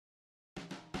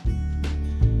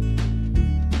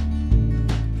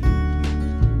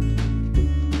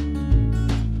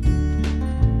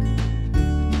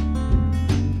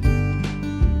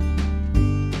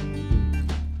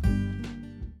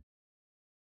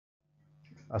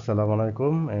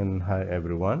Assalamualaikum and hi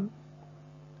everyone.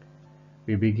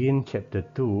 We begin chapter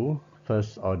 2,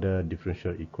 first order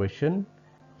differential equation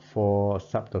for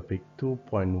subtopic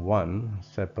 2.1,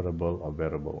 separable or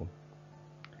variable.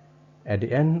 At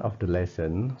the end of the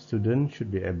lesson, students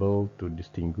should be able to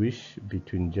distinguish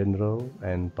between general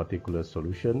and particular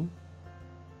solution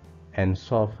and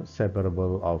solve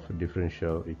separable of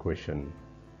differential equation.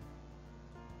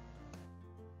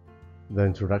 The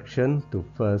introduction to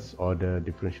first order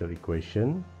differential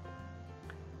equation.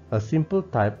 A simple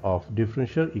type of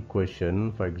differential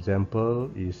equation, for example,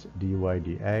 is dy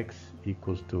dx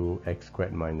equals to x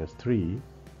squared minus 3.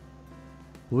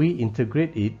 We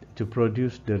integrate it to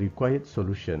produce the required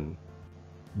solution.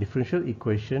 Differential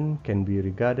equation can be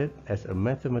regarded as a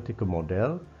mathematical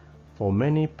model for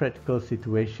many practical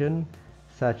situations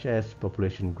such as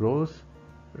population growth,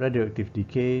 radioactive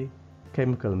decay,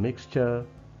 chemical mixture,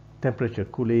 temperature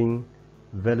cooling,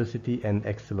 velocity and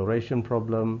acceleration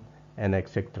problem, and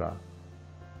etc.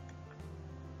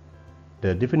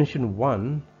 The definition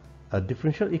 1, a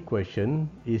differential equation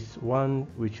is one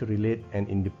which relates an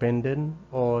independent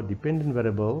or dependent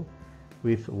variable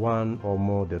with one or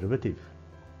more derivative.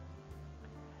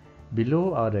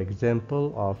 Below are the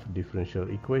example of differential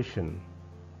equation.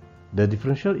 The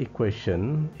differential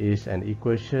equation is an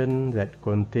equation that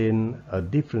contains a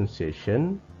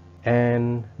differentiation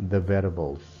and the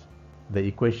variables. The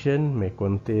equation may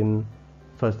contain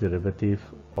first derivative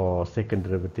or second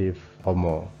derivative or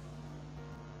more.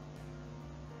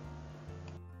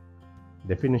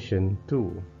 Definition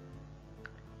 2.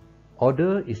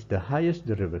 Order is the highest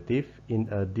derivative in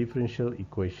a differential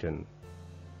equation.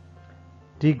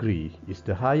 Degree is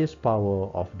the highest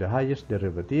power of the highest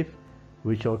derivative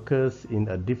which occurs in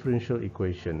a differential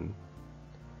equation.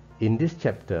 In this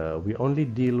chapter, we only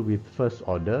deal with first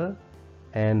order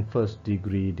and first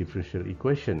degree differential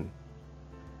equation.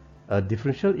 A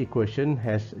differential equation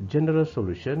has general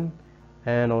solution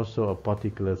and also a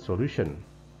particular solution.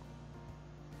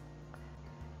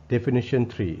 Definition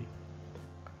 3.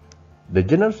 The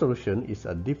general solution is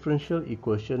a differential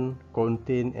equation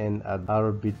containing an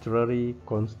arbitrary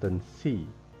constant c,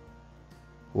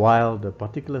 while the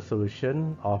particular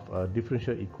solution of a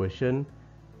differential equation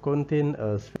contains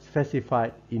a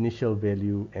specified initial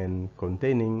value and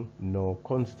containing no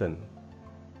constant.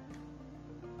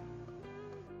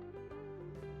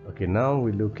 Okay, now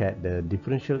we look at the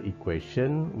differential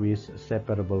equation with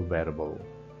separable variable.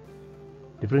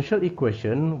 Differential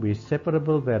equation with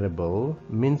separable variable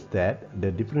means that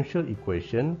the differential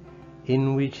equation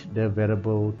in which the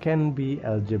variable can be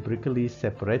algebraically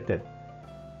separated.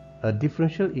 A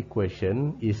differential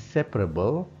equation is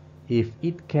separable if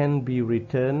it can be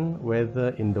written whether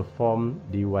in the form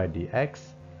dy dx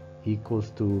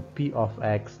equals to p of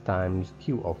x times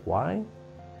q of y,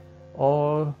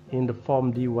 or in the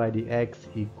form dy dx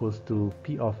equals to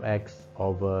p of x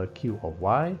over q of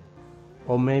y,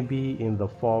 or maybe in the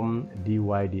form dy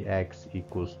dx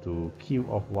equals to q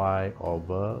of y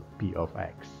over p of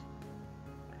x.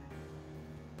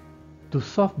 To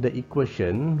solve the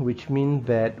equation, which means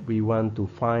that we want to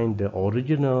find the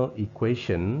original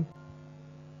equation,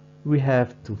 we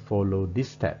have to follow this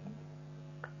step.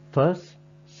 First,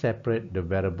 separate the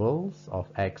variables of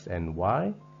x and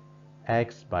y,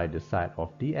 x by the side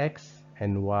of dx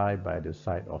and y by the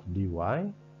side of dy.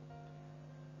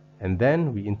 And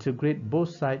then we integrate both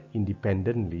sides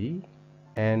independently,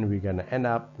 and we're going to end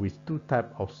up with two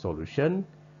types of solution,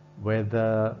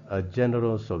 whether a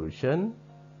general solution,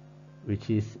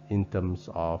 which is in terms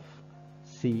of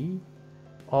c,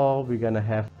 or we're going to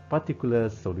have particular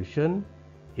solution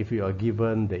if we are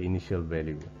given the initial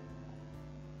value.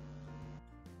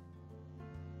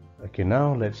 Okay,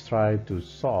 now let's try to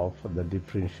solve the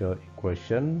differential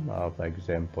equation of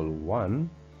example 1.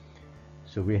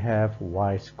 So we have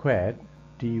y squared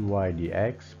dy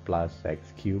dx plus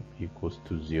x cubed equals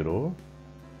to 0.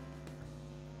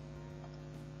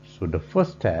 So the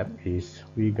first step is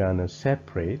we're gonna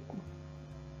separate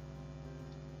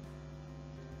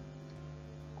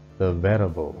the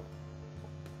variable.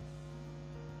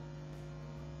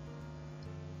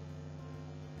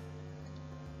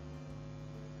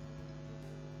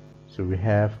 So we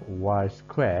have y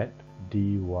squared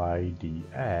dy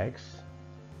dx,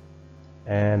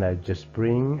 and I just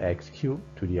bring x cubed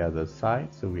to the other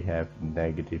side, so we have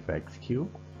negative x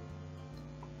cubed.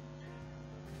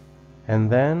 And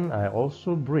then I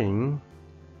also bring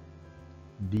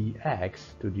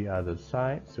dx to the other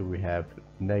side, so we have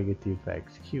negative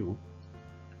x cubed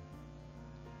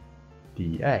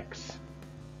dx.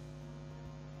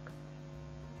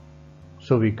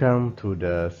 So we come to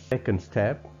the second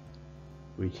step,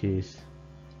 which is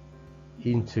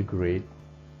integrate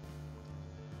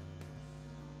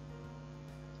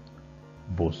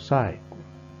both sides.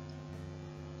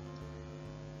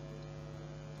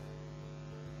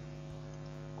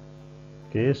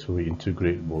 Okay, so we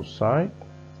integrate both sides.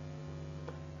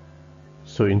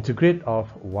 So integrate of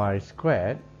y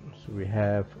squared, so we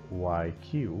have y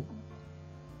cubed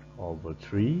over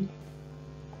 3,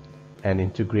 and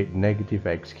integrate negative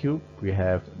x cubed, we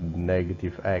have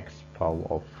negative x power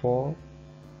of 4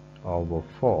 over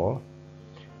 4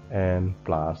 and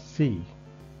plus c.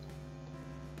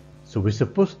 So we're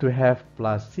supposed to have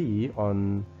plus c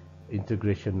on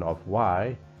integration of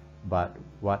y, but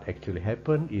what actually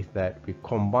happened is that we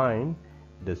combine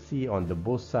the c on the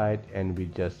both side and we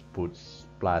just put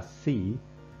plus c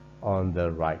on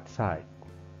the right side.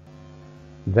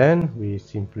 Then we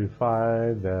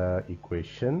simplify the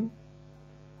equation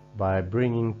by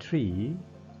bringing 3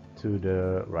 to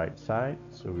the right side.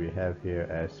 So we have here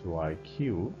as y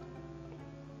cubed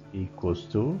equals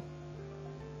to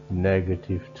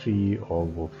negative 3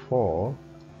 over 4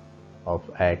 of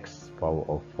x power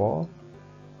of 4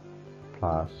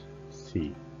 plus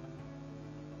c.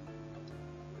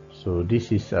 So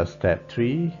this is a step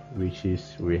 3, which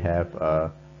is we have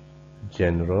a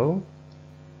general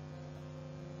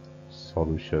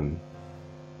solution.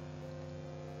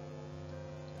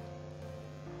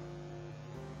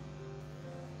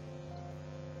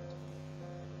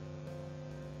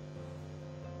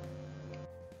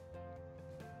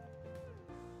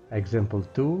 Example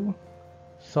 2.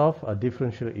 Solve a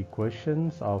differential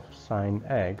equations of sine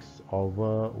x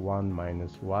over 1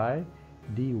 minus y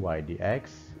dy dx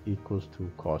equals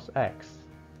to cos x.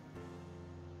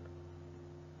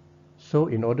 So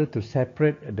in order to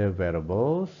separate the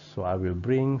variables, so I will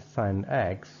bring sine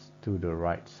x to the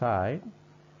right side.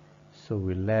 So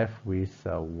we're left with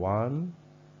 1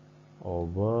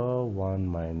 over 1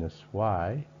 minus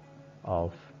y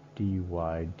of dy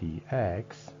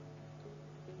dx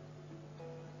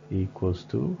equals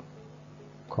to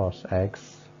cos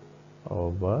x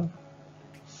over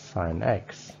sine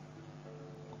x.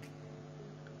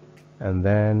 And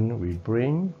then we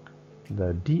bring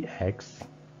the dx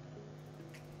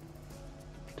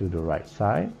to the right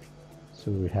side.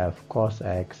 So we have cos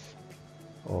x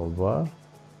over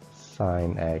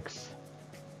sine x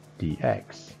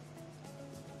dx.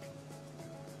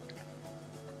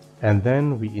 And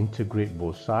then we integrate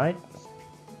both sides.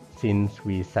 Since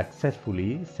we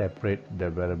successfully separate the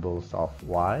variables of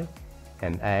y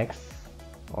and x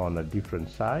on a different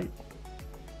side.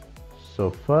 So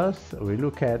first we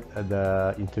look at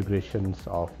the integrations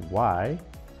of y.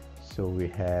 So we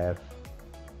have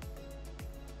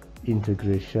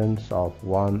integrations of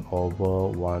 1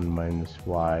 over 1 minus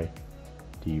y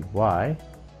dy.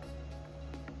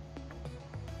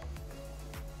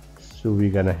 So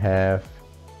we're gonna have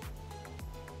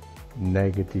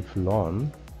negative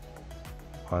ln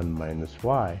 1 minus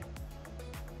y.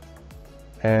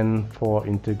 And for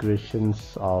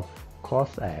integrations of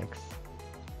cos x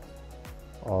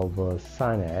over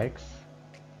sine x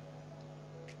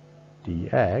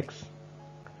dx,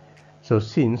 so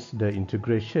since the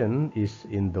integration is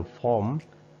in the form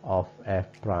of f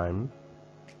prime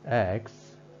x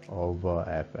over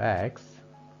fx,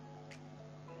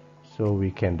 so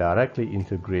we can directly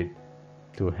integrate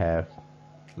to have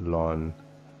ln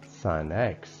sine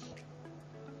x.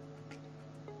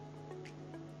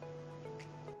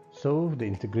 So the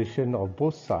integration of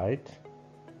both sides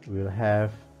will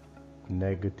have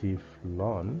negative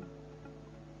ln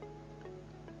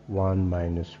 1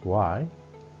 minus y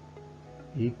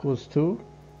equals to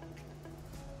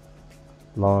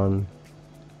ln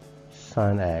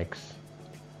sine x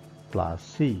plus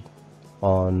c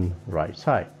on right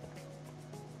side.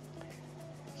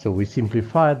 So we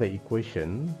simplify the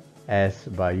equation as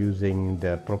by using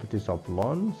the properties of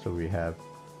ln. So we have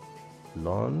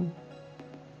ln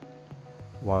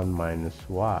 1 minus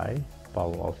y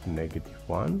power of negative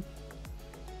 1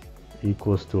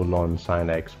 equals to ln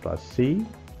sine x plus c.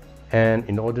 And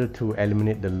in order to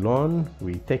eliminate the ln,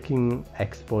 we're taking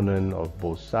exponent of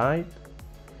both sides.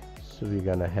 So we're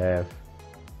gonna have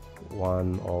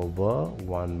 1 over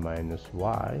 1 minus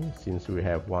y, since we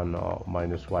have 1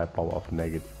 minus y power of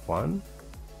negative 1.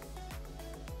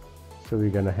 So we're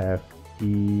gonna have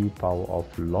e power of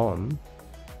ln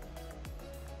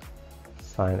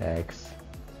sine x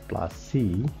plus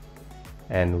c,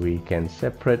 and we can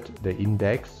separate the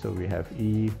index. So we have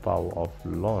e power of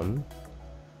ln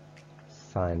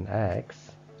sine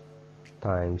x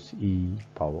times e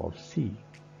power of c.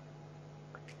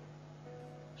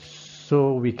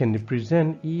 So we can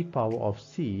represent e power of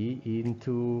c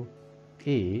into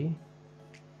a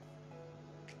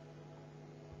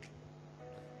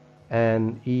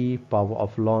and e power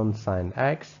of ln sine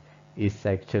x is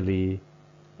actually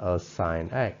a sine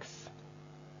x,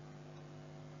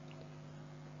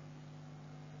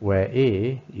 where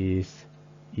a is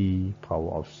e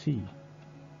power of c.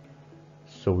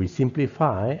 So we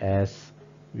simplify as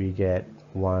we get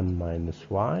 1 minus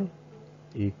y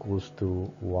equals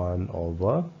to 1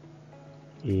 over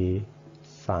a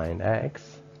sine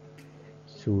x.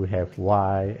 So we have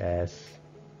y as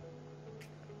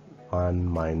 1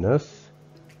 minus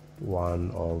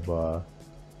 1 over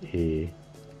a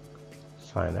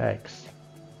sine x.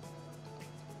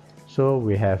 So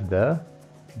we have the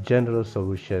general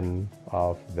solution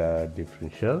of the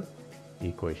differential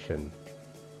equation.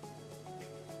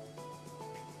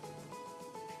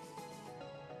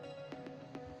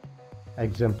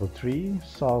 Example 3.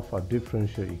 Solve a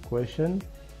differential equation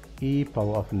e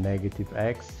power of negative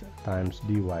x times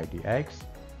dy dx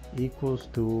equals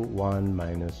to 1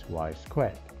 minus y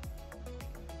squared.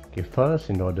 Okay, first,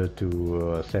 in order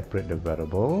to separate the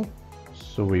variable,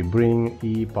 so we bring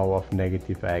e power of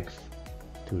negative x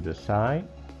to the side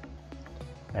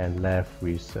and left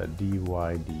with dy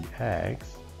dx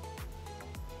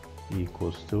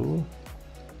equals to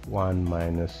 1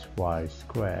 minus y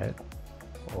squared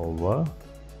over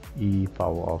e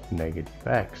power of negative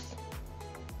x.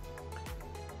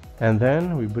 And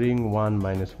then we bring 1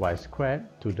 minus y squared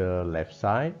to the left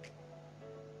side,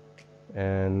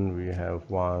 and we have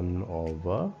 1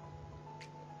 over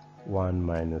 1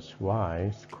 minus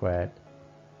y squared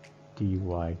dy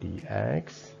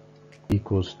dx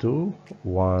equals to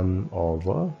 1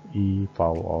 over e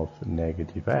power of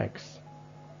negative x.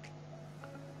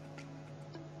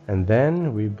 And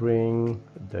then we bring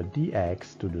the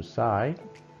dx to the side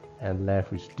and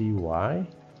left with dy,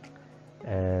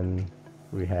 and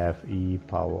we have e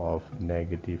power of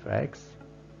negative x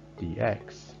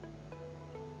dx.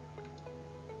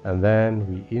 And then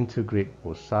we integrate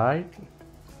both sides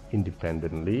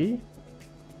independently.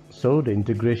 So the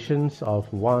integrations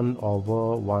of 1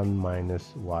 over 1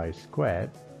 minus y squared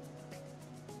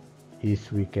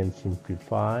is, we can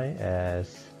simplify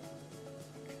as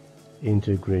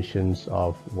integrations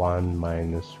of 1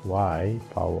 minus y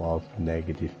power of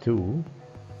negative 2,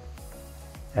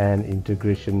 and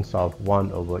integrations of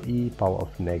 1 over e power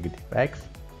of negative x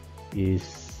is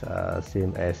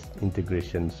same as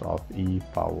integrations of e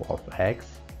power of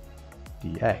x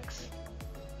dx.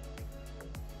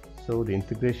 So the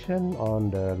integration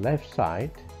on the left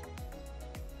side,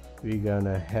 we're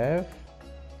gonna have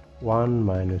 1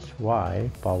 minus y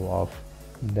power of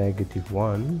negative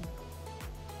 1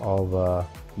 over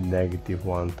negative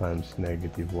 1 times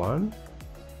negative 1,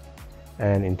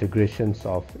 and integrations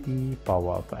of e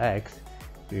power of x,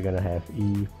 we're gonna have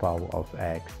e power of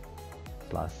x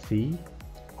plus c.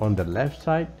 On the left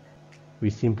side, we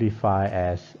simplify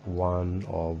as 1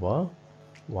 over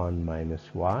 1 minus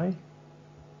y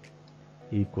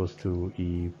equals to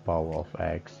e power of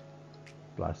x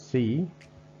plus c.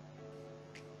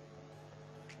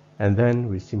 And then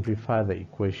we simplify the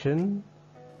equation.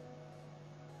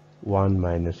 1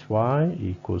 minus y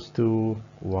equals to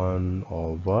 1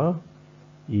 over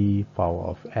e power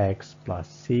of x plus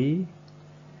c.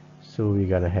 So we're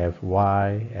gonna have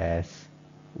y as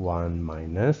 1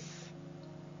 minus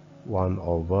 1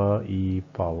 over e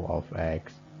power of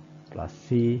x plus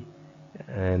c,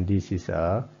 and this is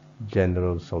a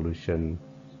general solution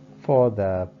for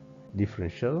the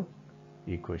differential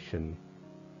equation.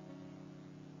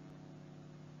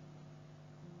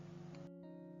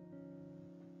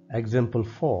 Example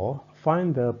 4.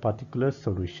 Find the particular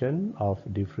solution of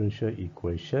differential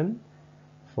equation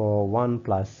for 1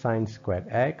 plus sine squared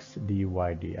x dy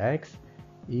dx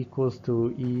equals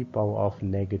to e power of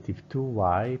negative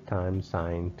 2y times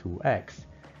sine 2x.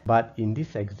 But in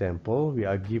this example, we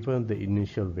are given the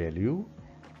initial value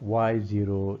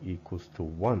y0 equals to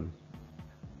 1.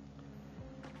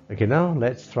 Okay, now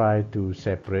let's try to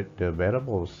separate the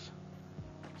variables.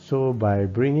 So by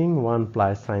bringing 1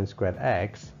 plus sine squared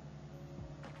x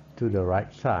to the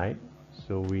right side,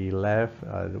 so we left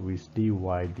with dy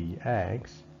dx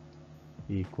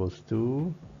equals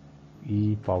to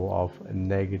e power of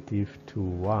negative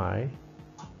 2y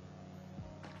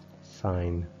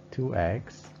sine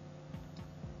 2x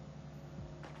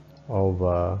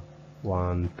over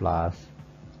 1 plus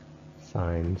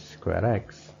sine square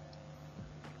x.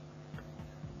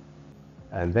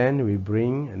 And then we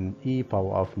bring an e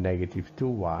power of negative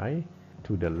 2y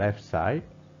to the left side,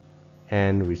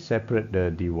 and we separate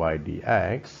the dy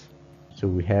dx. So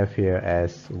we have here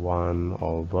as 1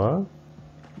 over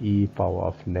e power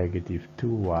of negative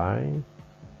 2y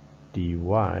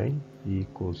dy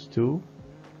equals to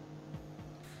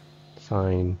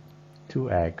sine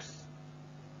 2x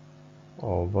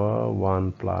over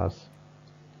 1 plus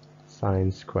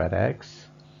sine squared x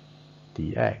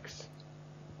dx.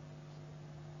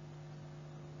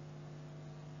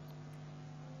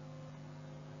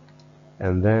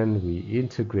 And then we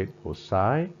integrate both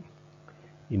sides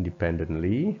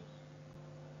independently.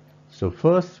 So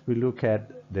first we look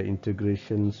at the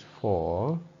integrations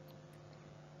for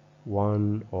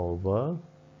 1 over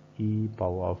e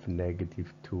power of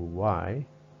negative 2y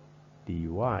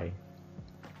dy.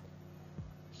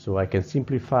 So I can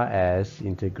simplify as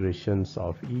integrations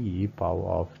of e power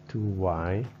of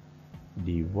 2y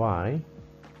dy,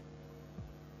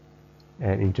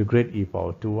 and integrate e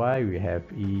power 2y, we have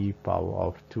e power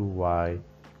of 2y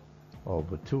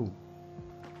over 2.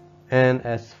 And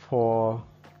as for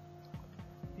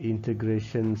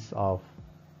integrations of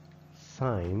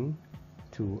sine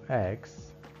 2x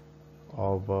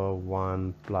over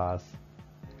 1 plus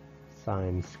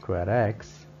sine squared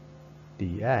x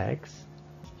dx,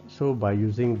 so by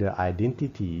using the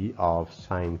identity of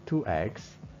sine 2x,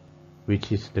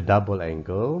 which is the double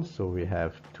angle, so we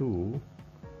have 2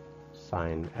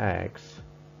 sine x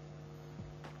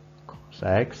cos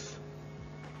x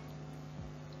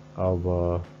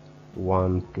over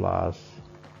 1 plus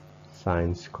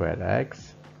sine squared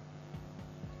x.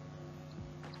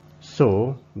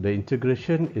 So the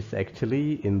integration is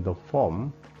actually in the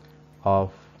form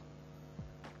of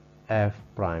f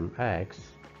prime x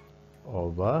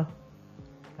over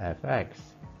fx,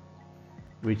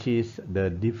 which is the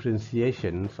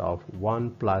differentiations of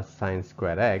 1 plus sine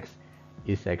squared x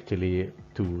is actually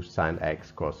 2 sine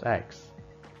x cos x.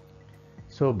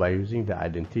 So by using the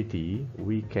identity,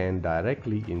 we can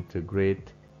directly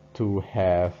integrate to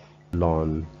have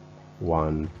ln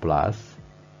 1 plus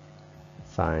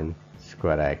sine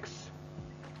squared x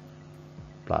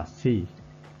plus c.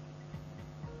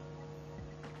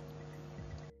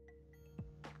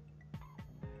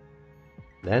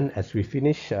 Then as we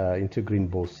finish integrating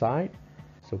both sides,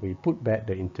 so we put back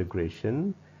the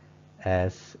integration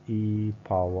as e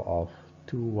power of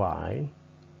 2y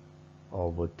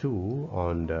over 2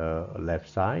 on the left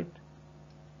side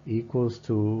equals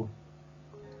to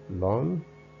ln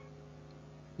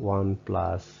 1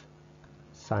 plus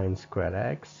sine squared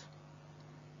x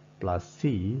plus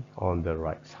c on the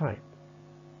right side.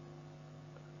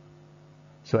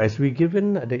 So as we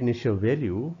given the initial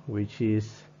value, which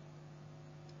is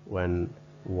when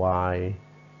y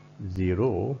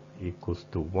 0 equals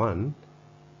to 1,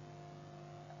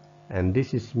 and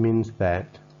this means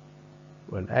that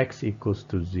when x equals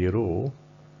to 0,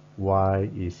 y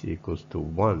is equals to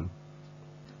 1.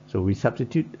 So we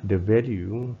substitute the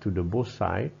value to the both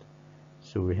sides.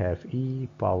 So we have e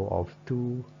power of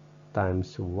 2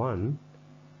 times 1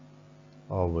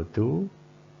 over 2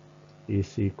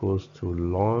 is equals to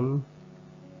ln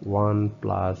 1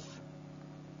 plus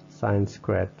sine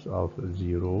squared of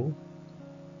 0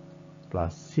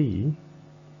 plus c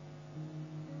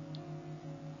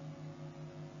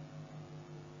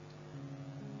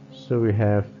so we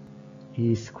have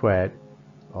e squared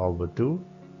over 2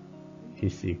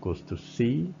 is equals to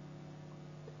c.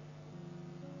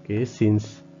 Okay,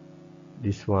 since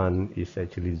this one is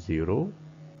actually 0,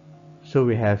 so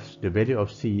we have the value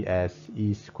of c as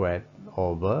e squared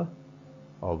over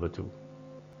 2.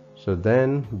 So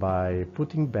then by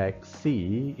putting back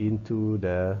c into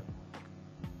the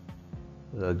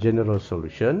general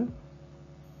solution,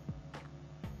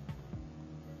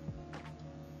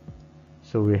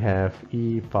 so we have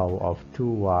e power of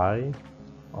 2y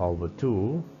over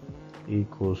 2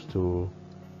 equals to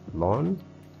ln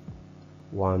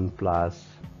 1 plus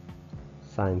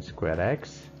sine squared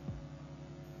x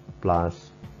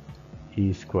plus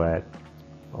e squared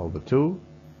over 2,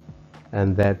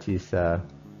 and that is a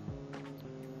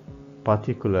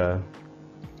particular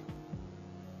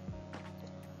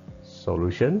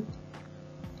solution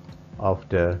of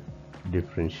the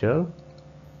differential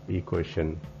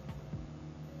equation.